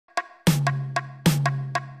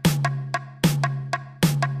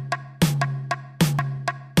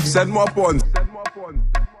send-moi porn.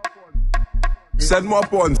 Send-moi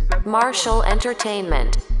porn. Marshal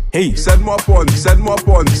Entertainment. Hey, send-moi porn, send-moi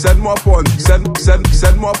porn, send-moi porn, send-moi porn,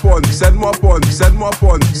 send-moi porn, send-moi porn, send-moi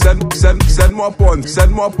porn,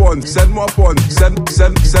 send-moi porn, send-moi porn,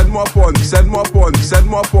 send-moi porn, send-moi porn,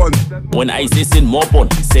 send-moi porn. When I say send more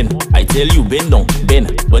porn, send, I tell you bend down,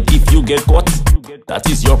 bend. But if you get caught, that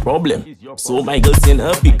is your problem. So my girl send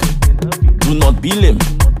her pic. Do not be lame.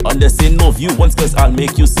 Understand no view once, cause I'll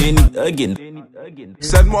make you send it again.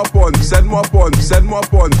 Send-moi porn, send-moi porn, send-moi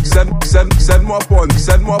porn, send-moi porn,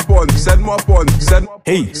 send-moi porn, send-moi porn,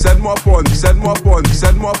 hey, send-moi porn, send-moi porn,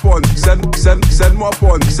 send-moi porn, send-moi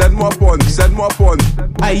porn, send-moi porn, send-moi porn.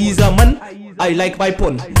 I is a man, I like my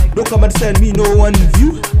porn. Don't come and send me no one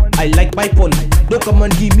view. I like my porn. Don't come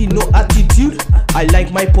and give me no attitude. I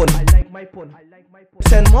like my porn.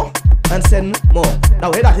 Send more and send more.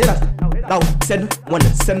 Now hear that, hear that. Now send one,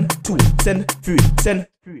 send two, send three, send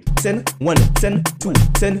one, send two,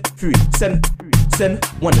 send three, send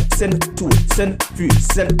one, send two, send three,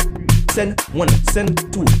 send one,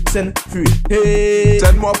 send two, send three. Hey,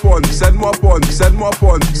 send-moi porn, send-moi porn, send-moi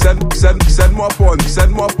porn, send-moi porn, send-moi porn,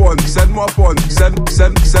 send-moi porn, send-moi porn, send-moi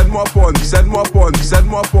porn,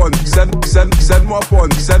 send-moi porn, send-moi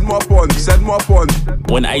porn, send-moi porn, send-moi porn.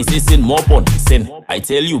 When I say send more porn, send, I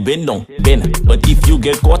tell you bend down, bend. But if you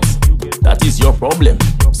get caught, that is your problem.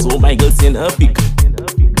 So my girl send her pic.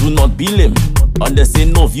 Do not be lame.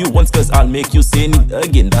 Understand no view once, cause I'll make you send it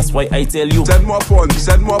again. That's why I tell you send-moi porn,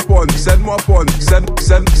 send-moi porn, send-moi porn, send-moi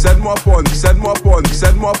porn, send-moi porn, send-moi porn,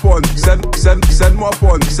 send-moi porn, send-moi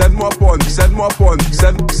porn, send-moi porn,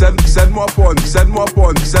 send-moi porn, send-moi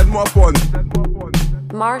porn, send-moi porn.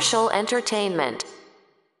 Marshal Entertainment.